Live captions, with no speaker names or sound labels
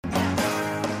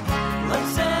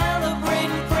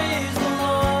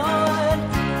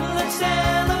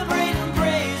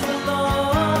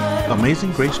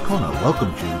Amazing Grace Kona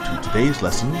welcomes you to today's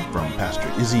lesson from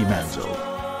Pastor Izzy Manzo.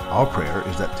 Our prayer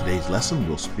is that today's lesson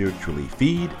will spiritually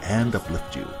feed and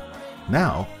uplift you.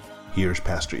 Now, here's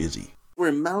Pastor Izzy. We're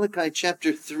in Malachi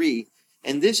chapter 3,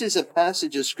 and this is a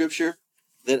passage of Scripture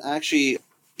that actually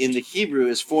in the Hebrew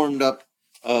is formed up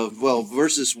of,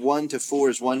 verses 1 to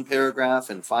 4 is one paragraph,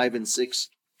 and 5 and 6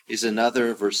 is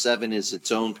another. Verse 7 is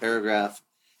its own paragraph.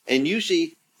 And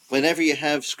usually, whenever you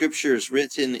have Scriptures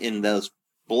written in those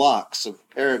blocks of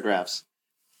paragraphs,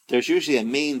 there's usually a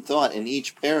main thought in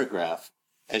each paragraph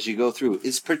as you go through.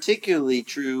 It's particularly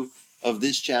true of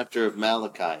this chapter of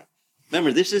Malachi.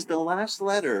 Remember, this is the last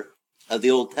letter of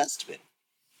the Old Testament.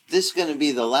 This is going to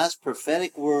be the last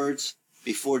prophetic words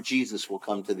before Jesus will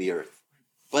come to the earth.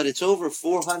 But it's over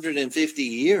 450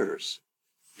 years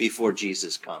before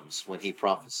Jesus comes when he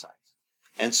prophesies.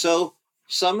 And so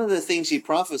some of the things he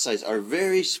prophesies are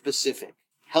very specific.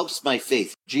 Helps my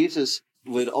faith. Jesus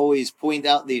would always point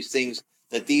out these things,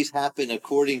 that these happen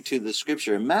according to the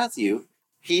Scripture. In Matthew,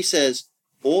 he says,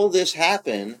 all this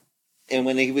happened, and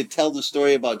when he would tell the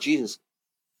story about Jesus,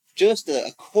 just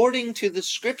according to the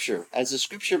Scripture, as the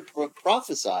Scripture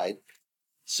prophesied,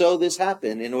 so this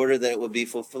happened in order that it would be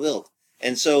fulfilled.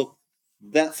 And so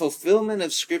that fulfillment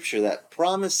of Scripture, that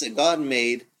promise that God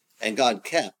made and God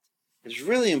kept, is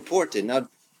really important. Now,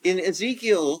 in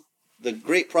Ezekiel, the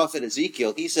great prophet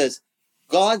Ezekiel, he says,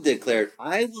 God declared,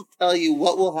 I will tell you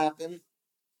what will happen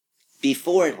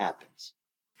before it happens,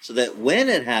 so that when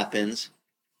it happens,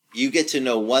 you get to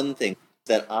know one thing,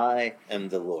 that I am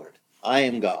the Lord. I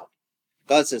am God.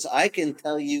 God says, I can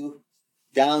tell you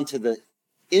down to the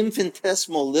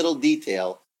infinitesimal little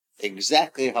detail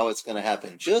exactly how it's going to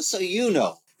happen, just so you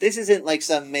know. This isn't like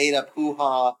some made-up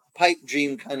hoo-ha, pipe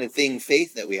dream kind of thing,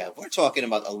 faith that we have. We're talking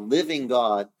about a living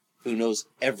God who knows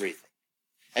everything.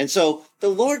 And so the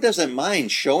Lord doesn't mind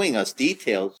showing us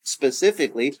details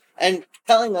specifically and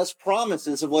telling us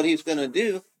promises of what he's going to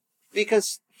do,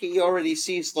 because he already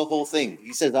sees the whole thing.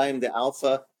 He says, I am the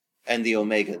Alpha and the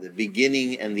Omega, the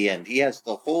beginning and the end. He has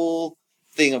the whole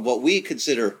thing of what we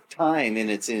consider time in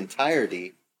its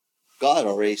entirety. God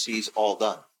already sees all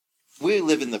done. We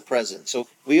live in the present, so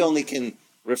we only can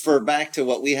refer back to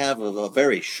what we have of a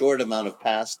very short amount of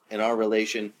past in our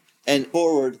relation and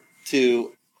forward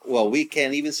to, we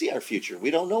can't even see our future. We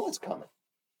don't know what's coming.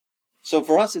 So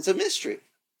for us, it's a mystery,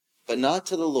 but not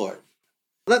to the Lord.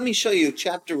 Let me show you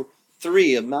chapter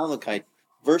 3 of Malachi,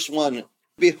 verse 1.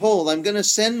 Behold, I'm going to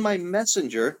send my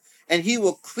messenger, and he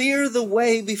will clear the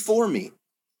way before me.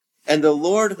 And the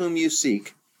Lord whom you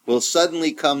seek will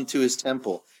suddenly come to his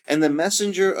temple. And the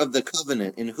messenger of the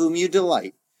covenant in whom you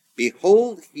delight,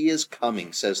 behold, he is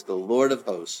coming, says the Lord of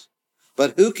hosts.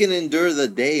 But who can endure the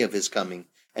day of his coming?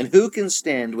 And who can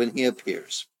stand when he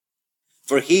appears?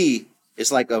 For he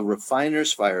is like a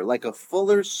refiner's fire, like a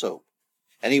fuller's soap.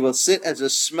 And he will sit as a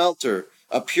smelter,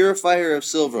 a purifier of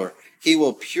silver. He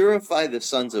will purify the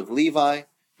sons of Levi,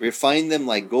 refine them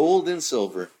like gold and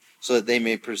silver, so that they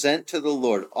may present to the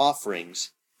Lord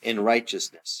offerings in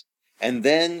righteousness. And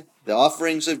then the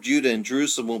offerings of Judah and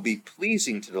Jerusalem will be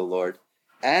pleasing to the Lord,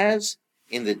 as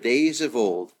in the days of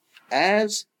old,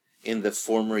 as in the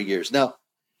former years. Now,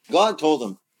 God told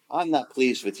them, I'm not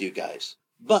pleased with you guys.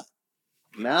 But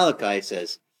Malachi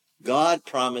says, God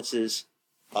promises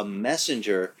a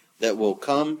messenger that will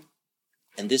come,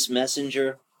 and this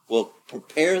messenger will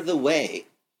prepare the way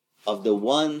of the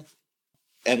one,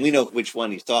 and we know which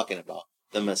one he's talking about,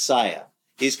 the Messiah.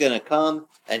 He's going to come,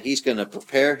 and he's going to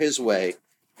prepare his way,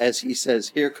 as he says,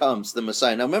 here comes the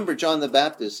Messiah. Now remember John the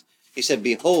Baptist, he said,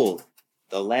 behold,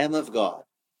 the Lamb of God,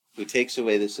 who takes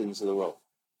away the sins of the world.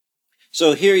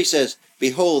 So here he says,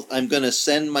 behold, I'm going to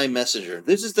send my messenger.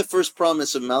 This is the first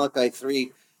promise of Malachi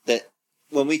 3, that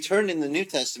when we turn in the New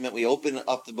Testament, we open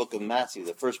up the book of Matthew,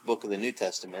 the first book of the New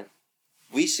Testament,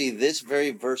 we see this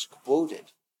very verse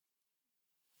quoted.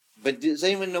 But does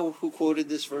anyone know who quoted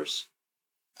this verse?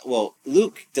 Well,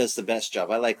 Luke does the best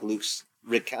job. I like Luke's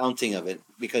recounting of it,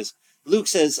 because Luke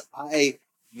says, I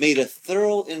made a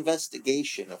thorough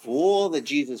investigation of all that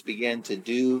Jesus began to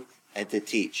do and to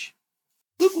teach.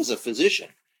 Luke was a physician.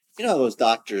 You know how those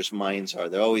doctors' minds are.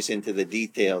 They're always into the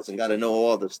details and got to know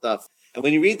all the stuff. And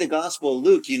when you read the Gospel of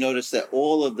Luke, you notice that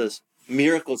all of the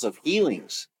miracles of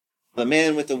healings, the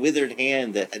man with the withered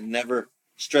hand that had never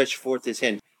stretched forth his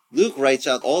hand, Luke writes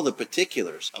out all the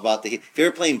particulars about the. If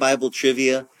you're playing Bible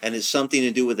trivia and it's something to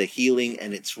do with a healing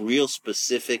and it's real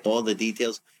specific, all the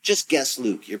details, just guess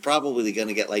Luke. You're probably going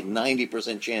to get like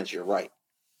 90% chance you're right,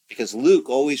 because Luke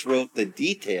always wrote the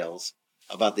details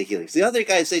about the healings. The other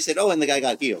guys, they said, and the guy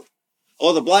got healed.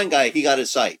 The blind guy, he got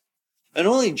his sight. And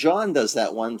only John does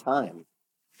that one time.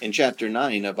 in chapter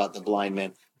 9 about the blind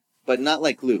man, but not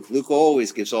like Luke. Luke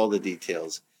always gives all the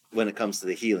details when it comes to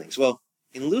the healings. Well,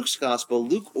 in Luke's gospel,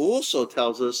 Luke also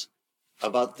tells us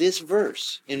about this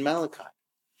verse in Malachi.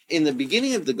 In the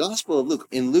beginning of the gospel of Luke,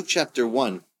 in Luke chapter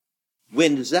 1,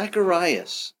 when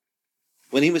Zacharias,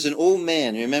 when he was an old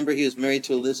man, remember he was married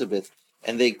to Elizabeth,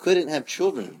 and they couldn't have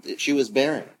children. She was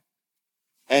barren.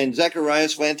 And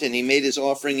Zacharias went and he made his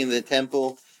offering in the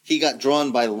temple. He got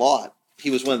drawn by Lot. He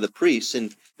was one of the priests,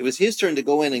 and it was his turn to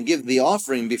go in and give the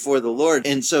offering before the Lord.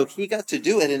 And so he got to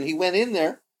do it, and he went in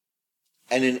there,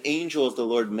 and an angel of the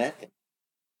Lord met him.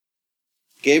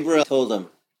 Gabriel told him,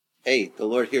 hey, the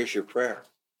Lord hears your prayer.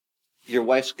 Your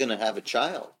wife's going to have a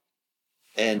child.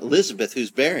 And Elizabeth,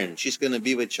 who's barren, she's going to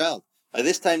be with child. By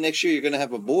this time next year, you're going to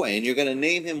have a boy, and you're going to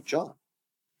name him John.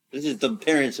 This is the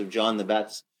parents of John the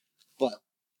Baptist. But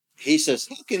he says,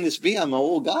 how can this be? I'm an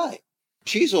old guy.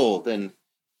 She's old. And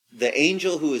the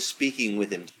angel who is speaking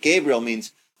with him, Gabriel,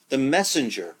 means the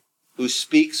messenger who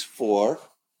speaks for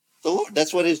the Lord.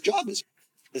 That's what his job is.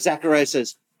 Zacharias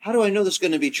says, how do I know this is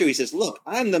going to be true? He says, look,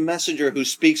 I'm the messenger who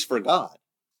speaks for God.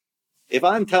 If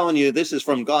I'm telling you this is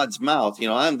from God's mouth,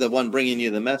 I'm the one bringing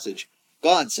you the message.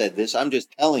 God said this. I'm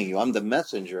just telling you. I'm the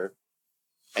messenger.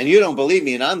 And you don't believe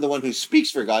me, and I'm the one who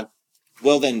speaks for God.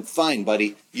 Well, then, fine,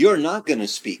 buddy. You're not going to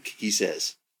speak, he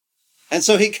says. And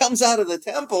so he comes out of the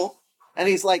temple, and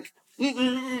he's like,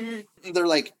 they're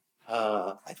like,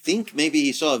 I think maybe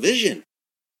he saw a vision.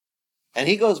 And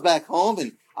he goes back home,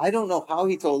 and I don't know how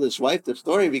he told his wife the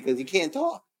story because he can't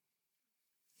talk.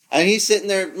 And he's sitting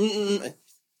there,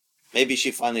 Maybe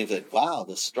she finally was like, wow,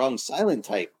 the strong silent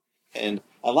type. And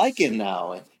I like him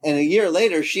now. And a year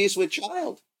later, she's with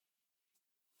child.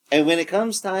 And when it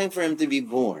comes time for him to be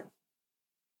born,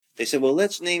 they said, well,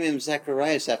 let's name him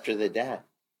Zacharias after the dad.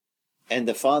 And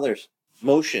the father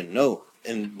motioned, no,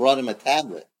 and brought him a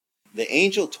tablet. The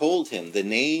angel told him the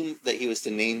name that he was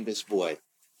to name this boy.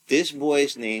 This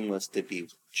boy's name was to be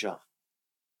John.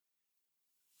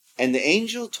 And the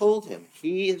angel told him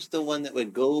he is the one that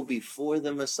would go before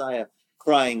the Messiah,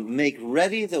 crying, make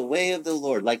ready the way of the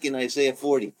Lord, like in Isaiah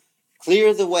 40.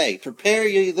 Clear the way, prepare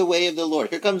you the way of the Lord.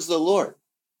 Here comes the Lord.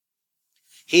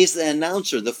 He's the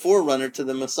announcer, the forerunner to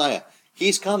the Messiah.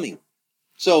 He's coming.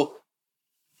 So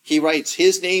he writes,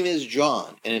 his name is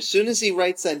John. And as soon as he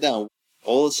writes that down,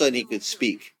 all of a sudden he could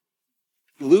speak.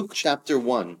 Luke chapter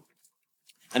 1.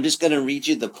 I'm just going to read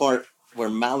you the part where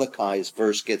Malachi's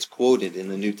verse gets quoted in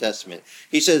the New Testament.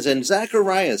 He says, and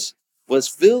Zacharias was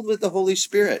filled with the Holy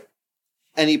Spirit,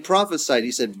 and he prophesied.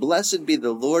 He said, blessed be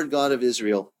the Lord God of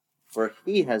Israel, for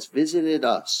he has visited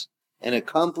us and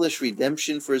accomplished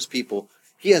redemption for his people.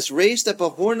 He has raised up a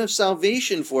horn of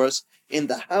salvation for us in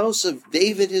the house of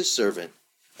David his servant,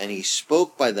 and he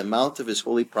spoke by the mouth of his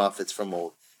holy prophets from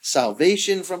old,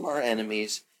 salvation from our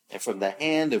enemies and from the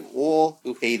hand of all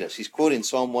who hate us. He's quoting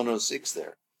Psalm 106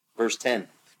 there. Verse 10,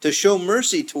 to show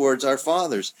mercy towards our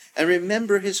fathers and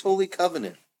remember his holy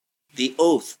covenant, the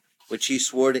oath which he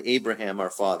swore to Abraham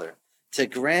our father, to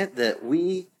grant that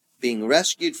we, being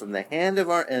rescued from the hand of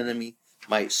our enemy,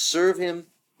 might serve him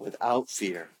without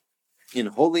fear, in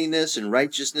holiness and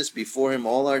righteousness before him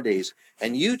all our days.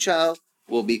 And you, child,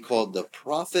 will be called the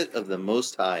prophet of the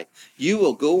Most High. You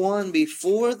will go on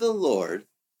before the Lord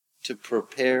to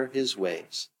prepare his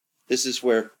ways. This is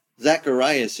where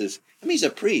Zacharias is. He's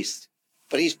a priest,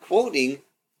 but he's quoting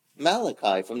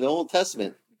Malachi from the Old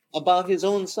Testament about his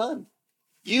own son.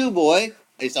 You, boy,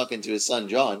 he's talking to his son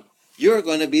John, you're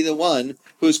going to be the one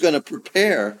who's going to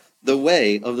prepare the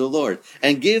way of the Lord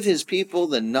and give his people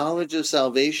the knowledge of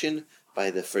salvation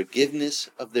by the forgiveness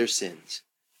of their sins,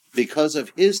 because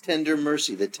of his tender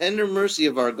mercy, the tender mercy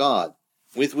of our God,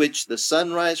 with which the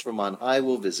sunrise from on high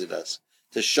will visit us,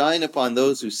 to shine upon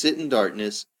those who sit in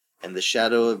darkness and the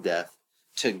shadow of death,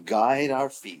 to guide our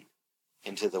feet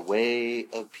into the way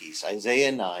of peace.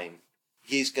 Isaiah 9,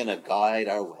 he's going to guide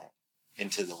our way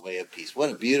into the way of peace.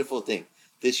 What a beautiful thing.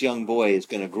 This young boy is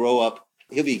going to grow up.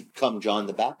 He'll become John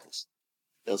the Baptist.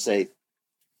 They'll say,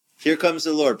 here comes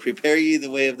the Lord. Prepare ye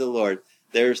the way of the Lord.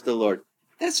 There's the Lord.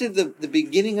 That's in the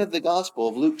beginning of the gospel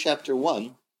of Luke chapter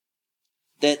 1,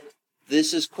 that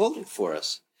this is quoted for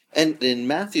us. And in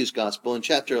Matthew's gospel in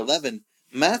chapter 11,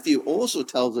 Matthew also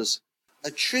tells us a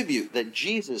tribute that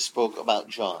Jesus spoke about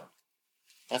John.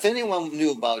 Now, if anyone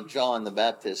knew about John the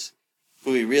Baptist,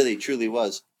 who he really truly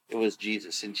was, it was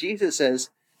Jesus. And Jesus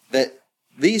says that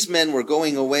these men were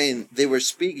going away and they were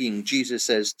speaking, Jesus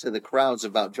says, to the crowds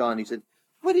about John. He said,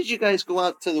 what did you guys go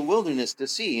out to the wilderness to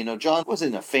see? John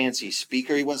wasn't a fancy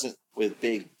speaker. He wasn't with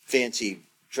big, fancy,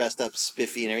 dressed up,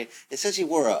 spiffy and everything. It says he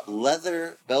wore a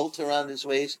leather belt around his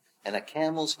waist and a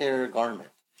camel's hair garment.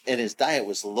 and his diet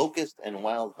was locust and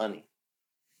wild honey.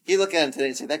 You look at him today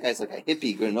and say, that guy's like a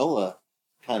hippie granola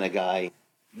kind of guy.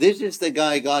 This is the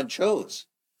guy God chose.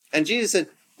 And Jesus said,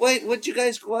 wait, would you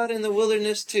guys go out in the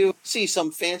wilderness to see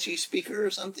some fancy speaker or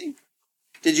something?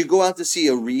 Did you go out to see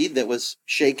a reed that was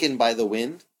shaken by the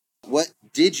wind? What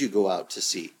did you go out to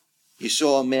see? You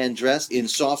saw a man dressed in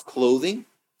soft clothing,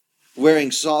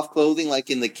 wearing soft clothing like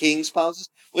in the king's palaces?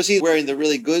 Was he wearing the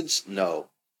really goods? No.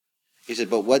 He said,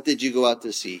 but what did you go out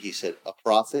to see? He said, a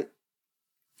prophet?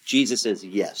 Jesus says,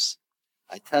 yes.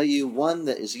 I tell you, one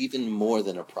that is even more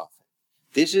than a prophet.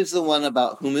 This is the one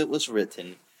about whom it was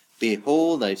written,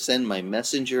 behold, I send my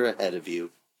messenger ahead of you,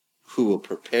 who will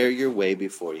prepare your way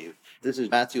before you. This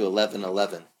is Matthew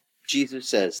 11:11. Jesus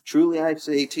says, truly I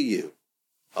say to you,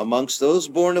 amongst those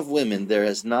born of women, there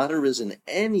has not arisen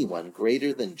anyone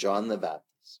greater than John the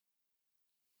Baptist.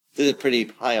 This is a pretty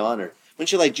high honor.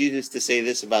 Wouldn't you like Jesus to say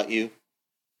this about you?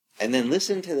 And then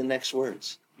listen to the next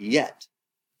words. Yet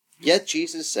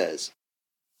Jesus says,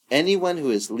 anyone who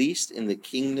is least in the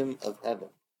kingdom of heaven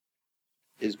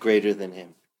is greater than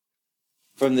him.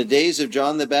 From the days of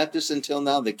John the Baptist until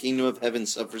now, the kingdom of heaven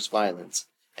suffers violence,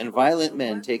 and violent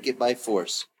men take it by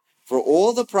force. For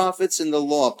all the prophets in the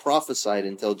law prophesied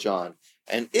until John.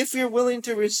 And if you're willing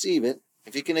to receive it,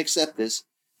 if you can accept this,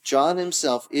 John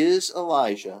himself is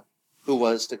Elijah who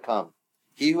was to come.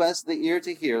 He who has the ear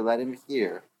to hear, let him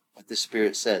hear what the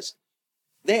Spirit says.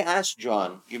 They asked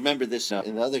John, you remember this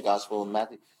in the other gospel in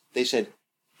Matthew, they said,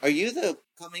 are you the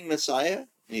coming Messiah?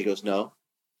 And he goes, no.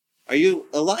 Are you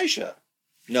Elijah?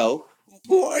 No.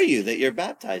 Who are you that you're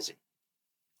baptizing?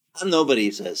 I'm nobody,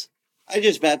 he says. I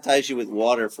just baptize you with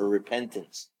water for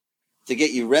repentance, to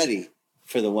get you ready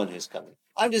for the one who's coming.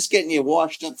 I'm just getting you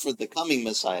washed up for the coming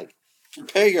Messiah.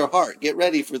 Prepare your heart. Get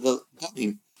ready for the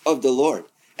coming of the Lord.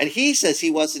 And he says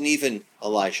he wasn't even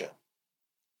Elijah.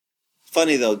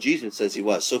 Funny though, Jesus says he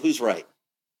was. So who's right?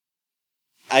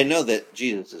 I know that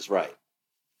Jesus is right.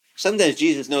 Sometimes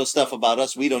Jesus knows stuff about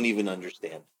us we don't even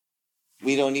understand.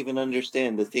 We don't even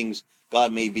understand the things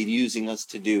God may be using us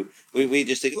to do. We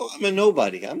just think, oh, I'm a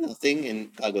nobody. I'm nothing.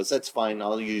 And God goes, that's fine.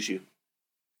 I'll use you.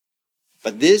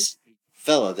 But this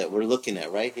fellow that we're looking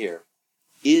at right here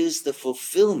is the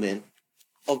fulfillment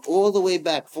of all the way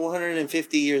back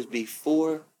 450 years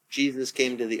before Jesus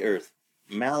came to the earth.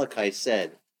 Malachi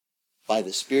said, by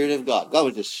the Spirit of God, God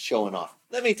was just showing off.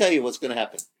 Let me tell you what's going to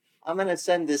happen. I'm going to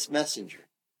send this messenger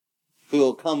who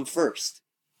will come first,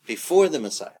 before the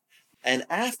Messiah. And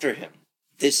after him,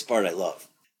 this part I love.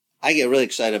 I get really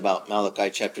excited about Malachi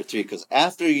chapter 3, because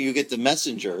after you get the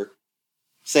messenger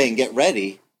saying, get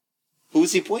ready,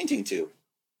 who's he pointing to?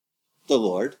 The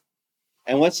Lord.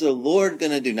 And what's the Lord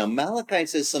going to do? Now, Malachi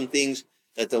says some things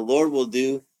that the Lord will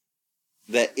do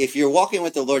that if you're walking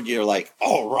with the Lord, you're like,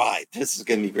 all right, this is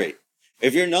going to be great.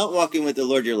 If you're not walking with the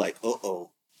Lord, you're like, uh-oh,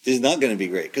 this is not going to be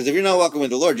great. Because if you're not walking with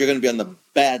the Lord, you're going to be on the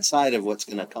bad side of what's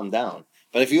going to come down.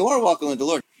 But if you are walking with the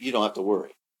Lord, you don't have to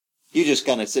worry. You just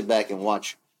kind of sit back and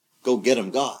watch, go get him,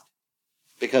 God.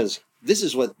 Because this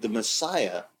is what the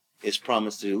Messiah is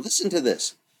promised to do. Listen to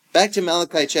this. Back to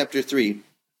Malachi chapter 3.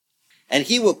 And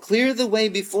he will clear the way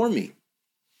before me.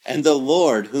 And the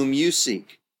Lord whom you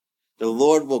seek, the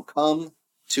Lord will come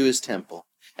to his temple.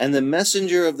 And the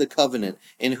messenger of the covenant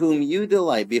in whom you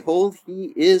delight, behold,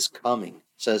 he is coming,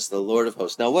 says the Lord of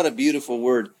hosts. Now, what a beautiful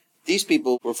word. These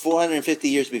people were 450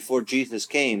 years before Jesus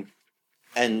came,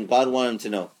 and God wanted them to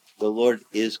know, the Lord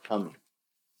is coming.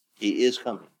 He is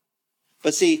coming.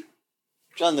 But see,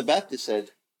 John the Baptist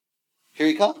said, here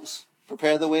he comes.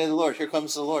 Prepare the way of the Lord. Here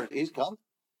comes the Lord. He's come.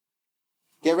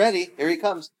 Get ready. Here he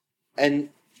comes. And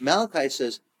Malachi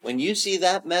says, when you see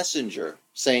that messenger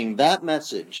saying that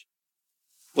message,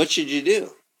 what should you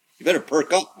do? You better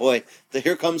perk up, boy.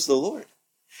 Here comes the Lord.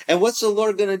 And what's the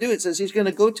Lord going to do? It says he's going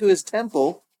to go to his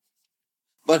temple.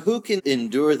 But who can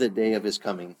endure the day of his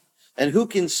coming? And who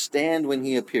can stand when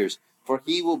he appears? For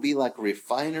he will be like a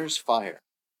refiner's fire,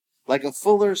 like a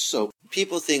fuller's soap.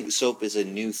 People think soap is a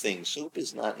new thing. Soap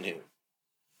is not new.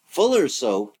 Fuller's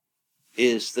soap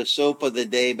is the soap of the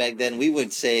day. Back then, we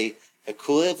would say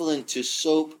equivalent to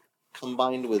soap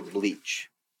combined with bleach.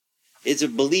 It's a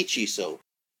bleachy soap.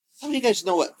 How many of you guys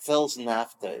know what Fels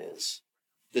Naphtha is?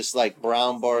 This like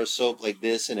brown bar of soap like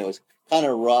this, and it was kind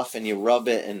of rough, and you rub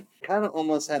it, and kind of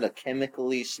almost had a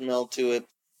chemically smell to it.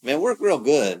 I mean, it worked real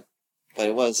good, but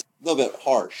it was a little bit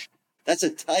harsh. That's a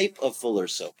type of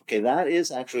Fuller's soap. Okay, that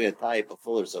is actually a type of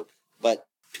Fuller's soap. But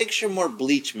picture more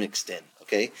bleach mixed in,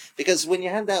 okay? Because when you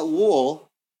had that wool,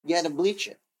 you had to bleach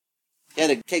it. You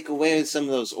had to take away some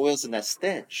of those oils and that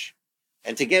stench.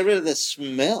 And to get rid of the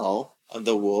smell of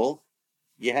the wool,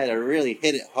 you had to really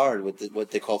hit it hard with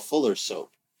what they call Fuller's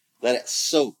soap. let it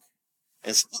soak.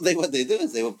 And so what they do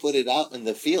is they would put it out in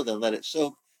the field and let it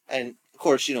soak. And of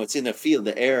course, it's in the field,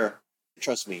 the air,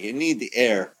 trust me, you need the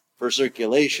air for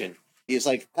circulation. It's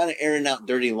like kind of airing out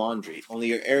dirty laundry, only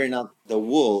you're airing out the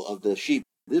wool of the sheep.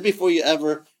 This is before you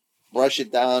ever brush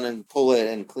it down and pull it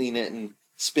and clean it and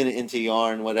spin it into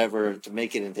yarn, whatever, to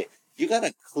make it into. You got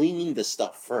to clean the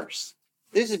stuff first.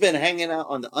 This has been hanging out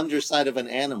on the underside of an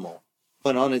animal,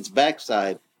 but on its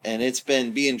backside, and it's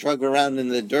been being dragged around in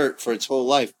the dirt for its whole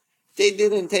life. They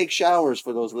didn't take showers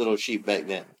for those little sheep back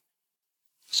then.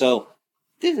 So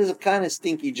this is a kind of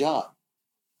stinky job.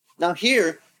 Now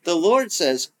here, the Lord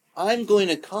says, I'm going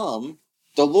to come.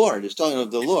 The Lord is talking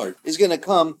of the Lord, is going to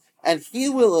come, and he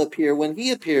will appear. When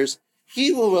he appears,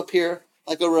 he will appear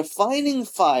like a refining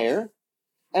fire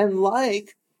and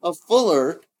like a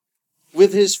fuller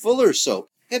with his fuller soap.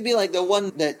 It'd be like the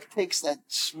one that takes that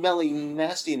smelly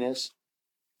nastiness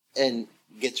and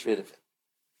gets rid of it.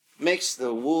 Makes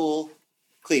the wool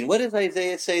clean. What does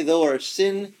Isaiah say? Though our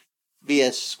sin be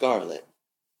as scarlet,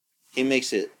 he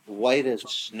makes it white as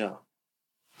snow.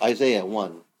 Isaiah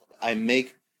 1. I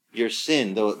make your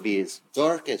sin, though it be as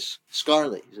dark as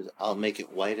scarlet, he says, I'll make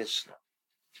it white as snow.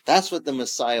 That's what the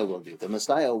Messiah will do. The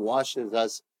Messiah washes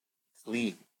us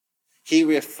clean. He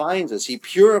refines us. He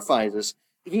purifies us.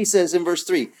 He says in verse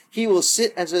 3, he will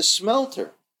sit as a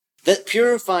smelter that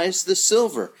purifies the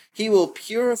silver. He will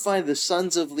purify the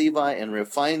sons of Levi and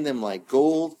refine them like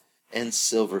gold and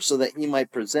silver, so that he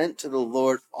might present to the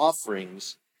Lord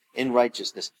offerings in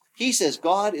righteousness. He says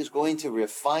God is going to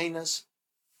refine us,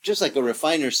 just like a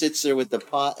refiner sits there with the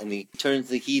pot and he turns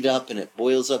the heat up and it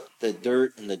boils up the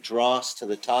dirt and the dross to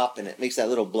the top and it makes that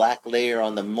little black layer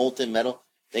on the molten metal.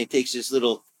 Then he takes this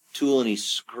little tool and he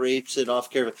scrapes it off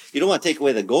carefully. You don't want to take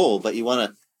away the gold, but you want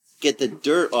to get the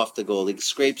dirt off the gold. He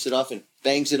scrapes it off and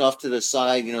bangs it off to the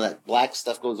side. That black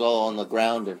stuff goes all on the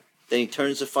ground. And then he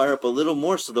turns the fire up a little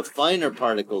more so the finer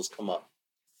particles come up.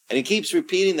 And he keeps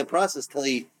repeating the process till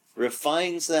he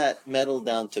refines that metal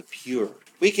down to pure.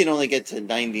 We can only get to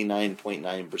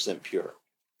 99.9% pure.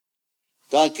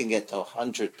 God can get to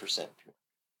 100% pure.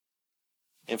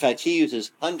 In fact, he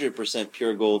uses 100%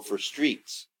 pure gold for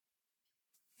streets.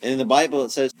 And in the Bible,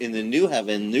 it says in the new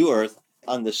heaven, new earth,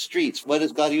 on the streets, what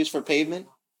does God use for pavement?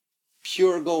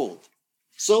 Pure gold.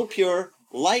 So pure,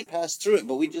 light passed through it,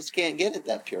 but we just can't get it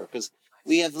that pure because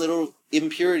we have little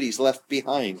impurities left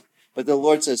behind. But the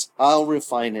Lord says, I'll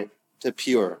refine it to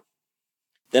pure,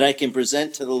 that I can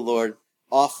present to the Lord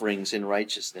offerings in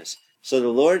righteousness. So the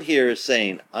Lord here is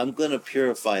saying, I'm going to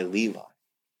purify Levi.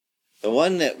 The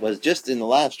one that was just in the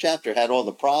last chapter had all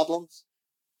the problems.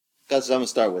 Because I'm going to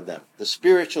start with them. The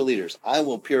spiritual leaders, I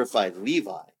will purify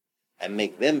Levi and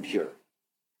make them pure.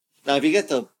 Now, if you get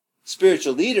the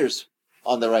spiritual leaders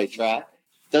on the right track,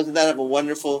 doesn't that have a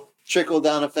wonderful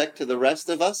trickle-down effect to the rest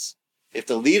of us? If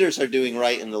the leaders are doing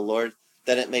right in the Lord,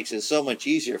 then it makes it so much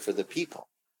easier for the people.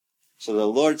 So the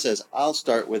Lord says, I'll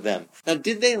start with them. Now,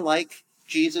 did they like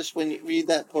Jesus when you read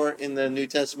that part in the New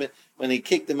Testament, when he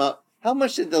kicked them out? How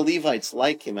much did the Levites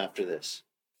like him after this?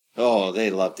 Oh, they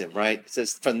loved him, right? It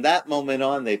says from that moment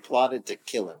on, they plotted to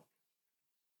kill him.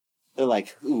 They're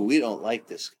like, ooh, we don't like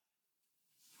this guy.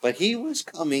 But he was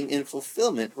coming in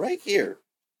fulfillment right here.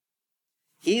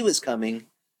 He was coming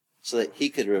so that he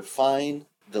could refine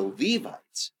the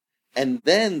Levites. And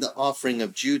then the offering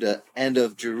of Judah and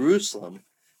of Jerusalem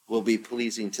will be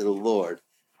pleasing to the Lord,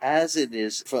 as it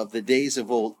is from the days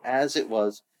of old, as it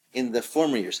was in the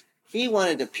former years. He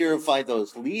wanted to purify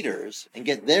those leaders and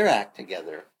get their act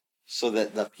together so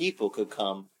that the people could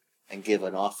come and give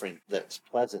an offering that's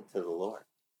pleasant to the Lord,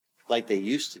 like they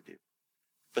used to do.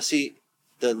 But see,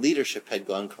 the leadership had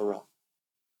gone corrupt.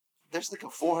 There's like a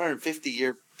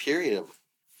 450-year period of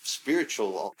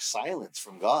spiritual silence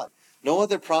from God. No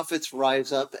other prophets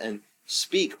rise up and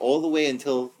speak all the way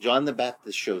until John the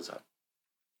Baptist shows up.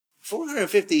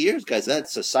 450 years, guys,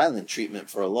 that's a silent treatment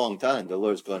for a long time. The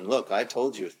Lord's going, look, I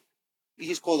told you.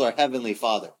 He's called our Heavenly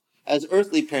Father. As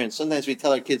earthly parents, sometimes we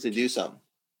tell our kids to do something,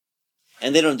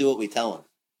 and they don't do what we tell them.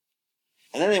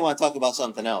 And then they want to talk about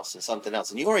something else,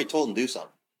 and you already told them to do something.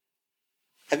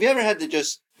 Have you ever had to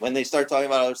just, when they start talking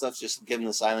about other stuff, just give them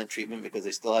the silent treatment because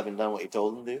they still haven't done what you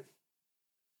told them to do?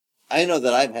 I know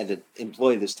that I've had to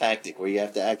employ this tactic where you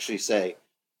have to actually say,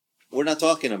 we're not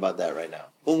talking about that right now.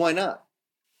 Well, why not?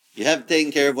 You haven't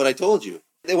taken care of what I told you.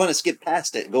 They want to skip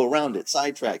past it, go around it,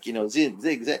 sidetrack, zig,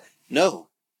 zag. No.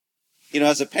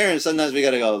 As a parent, sometimes we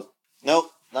got to go,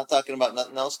 nope, not talking about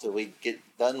nothing else till we get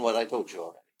done what I told you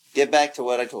already. Get back to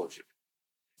what I told you.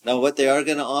 Now, what they are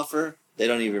going to offer, they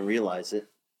don't even realize it.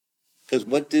 Because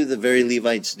what do the very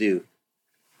Levites do?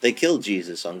 They killed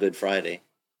Jesus on Good Friday.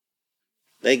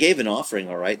 They gave an offering,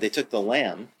 all right. They took the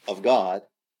Lamb of God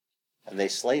and they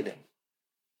slayed him.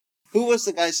 Who was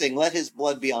the guy saying, let his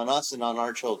blood be on us and on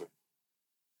our children?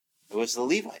 It was the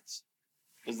Levites.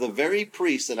 It was the very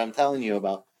priests that I'm telling you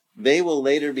about. They will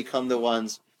later become the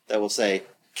ones that will say,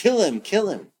 kill him,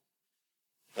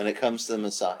 when it comes to the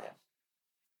Messiah.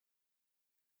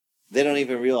 They don't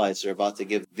even realize they're about to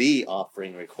give the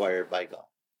offering required by God.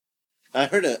 I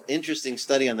heard an interesting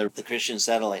study on the Christian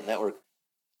Satellite Network.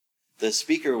 The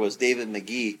speaker was David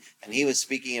McGee, and he was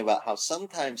speaking about how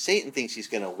sometimes Satan thinks he's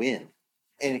going to win.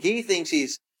 And he thinks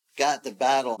he's got the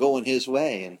battle going his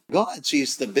way, and God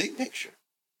sees the big picture.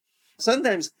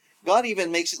 Sometimes God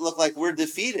even makes it look like we're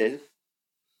defeated,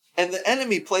 and the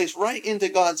enemy plays right into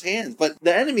God's hands, but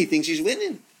the enemy thinks he's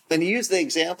winning. And he used the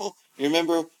example, you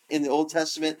remember in the Old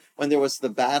Testament when there was the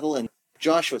battle, and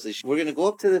Joshua says, we're going to go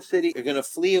up to the city, you're going to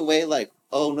flee away like,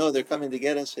 oh no, they're coming to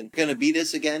get us and going to beat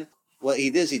us again. What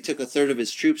he did is he took a third of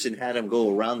his troops and had them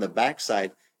go around the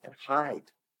backside and hide.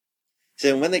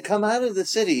 So when they come out of the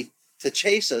city to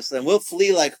chase us, then we'll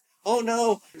flee like, oh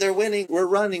no, they're winning, we're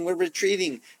running, we're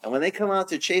retreating. And when they come out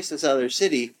to chase us out of their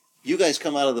city, you guys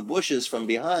come out of the bushes from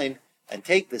behind and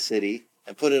take the city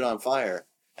and put it on fire.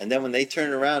 And then when they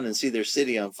turn around and see their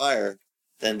city on fire,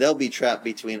 then they'll be trapped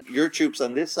between your troops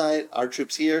on this side, our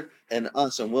troops here, and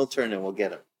us, and we'll turn and we'll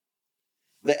get them.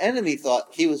 The enemy thought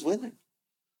he was winning.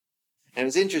 And it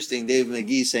was interesting, David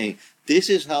McGee saying, this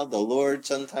is how the Lord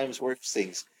sometimes works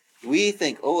things. We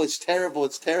think, oh, it's terrible,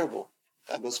 it's terrible.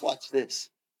 God goes, watch this.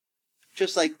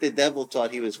 Just like the devil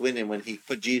thought he was winning when he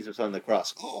put Jesus on the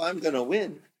cross. Oh, I'm going to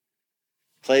win.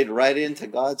 Played right into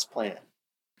God's plan.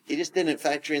 He just didn't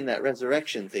factor in that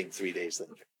resurrection thing 3 days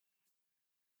later.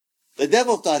 The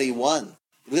devil thought he won.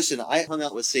 Listen, I hung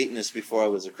out with Satanists before I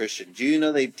was a Christian. Do you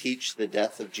know they teach the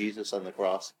death of Jesus on the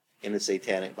cross in the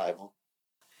Satanic Bible?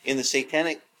 In the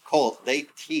Satanic cult, they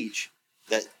teach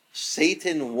that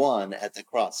Satan won at the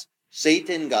cross.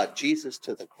 Satan got Jesus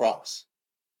to the cross.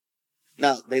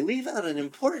 Now, they leave out an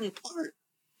important part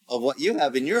of what you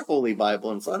have in your Holy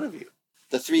Bible in front of you.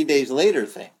 The 3 days later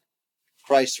thing.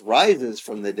 Christ rises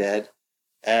from the dead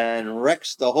and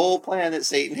wrecks the whole plan that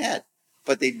Satan had.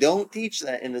 But they don't teach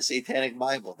that in the Satanic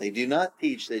Bible. They do not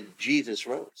teach that Jesus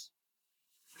rose.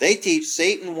 They teach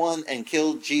Satan won and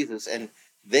killed Jesus, and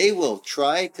they will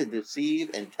try to deceive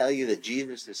and tell you that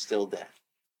Jesus is still dead.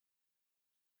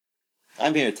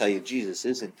 I'm here to tell you Jesus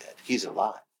isn't dead. He's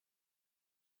alive.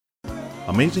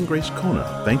 Amazing Grace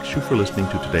Kona thanks you for listening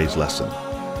to today's lesson.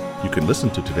 You can listen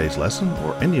to today's lesson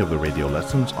or any of the radio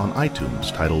lessons on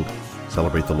iTunes titled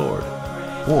Celebrate the Lord,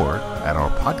 or at our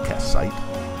podcast site,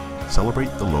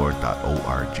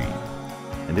 celebratethelord.org.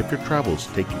 And if your travels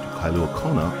take you to Kailua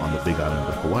Kona on the Big Island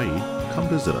of Hawaii, come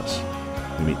visit us.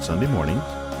 We meet Sunday mornings,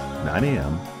 9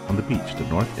 a.m. on the beach at the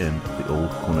north end of the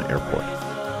old Kona Airport.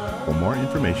 For more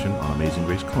information on Amazing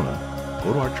Grace Kona,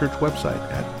 go to our church website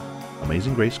at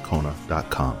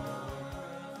amazinggracekona.com.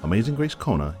 Amazing Grace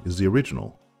Kona is the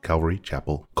original Calvary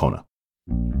Chapel Kona.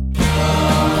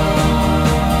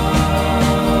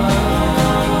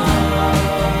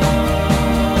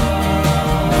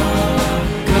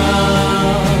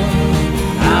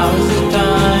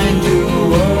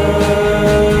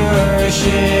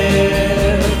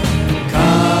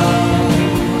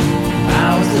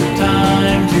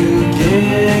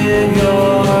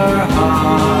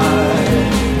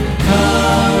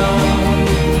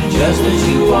 Just as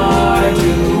you are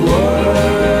to worship.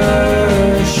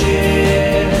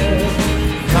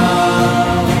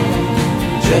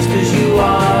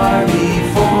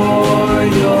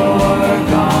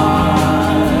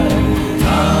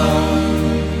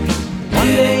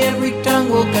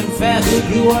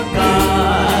 you are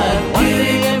God. One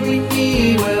day every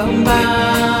knee will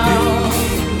bow.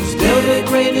 Still the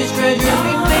greatest treasure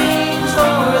remains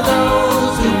for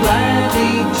those who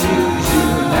gladly choose you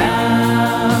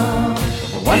now.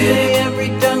 One day every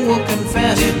tongue will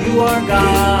confess that you are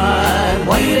God.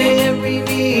 One day every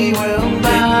knee will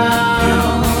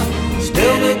bow.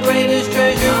 Still the greatest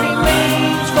treasure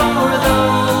remains for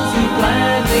those who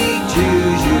gladly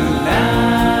choose you now.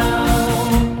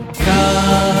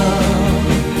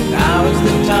 Now is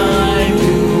the time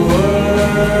to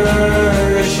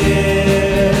worship.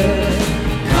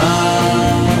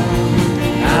 Come,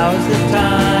 now is the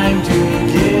time to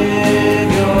give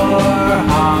your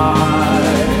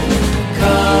heart.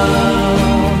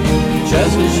 Come,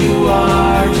 just as you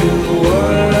are to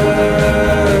worship.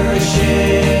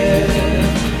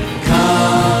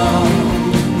 Come,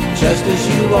 just as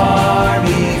you are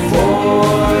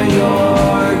before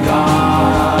your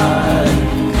God.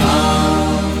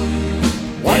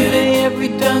 One day every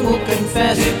tongue will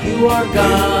confess that you are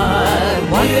God.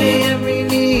 day every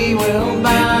knee will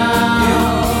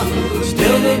bow.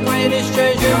 Still the greatest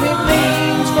treasure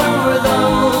remains for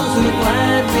those who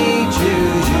gladly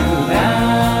choose you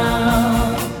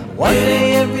now. One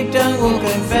day every tongue will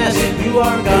confess you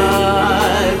are God.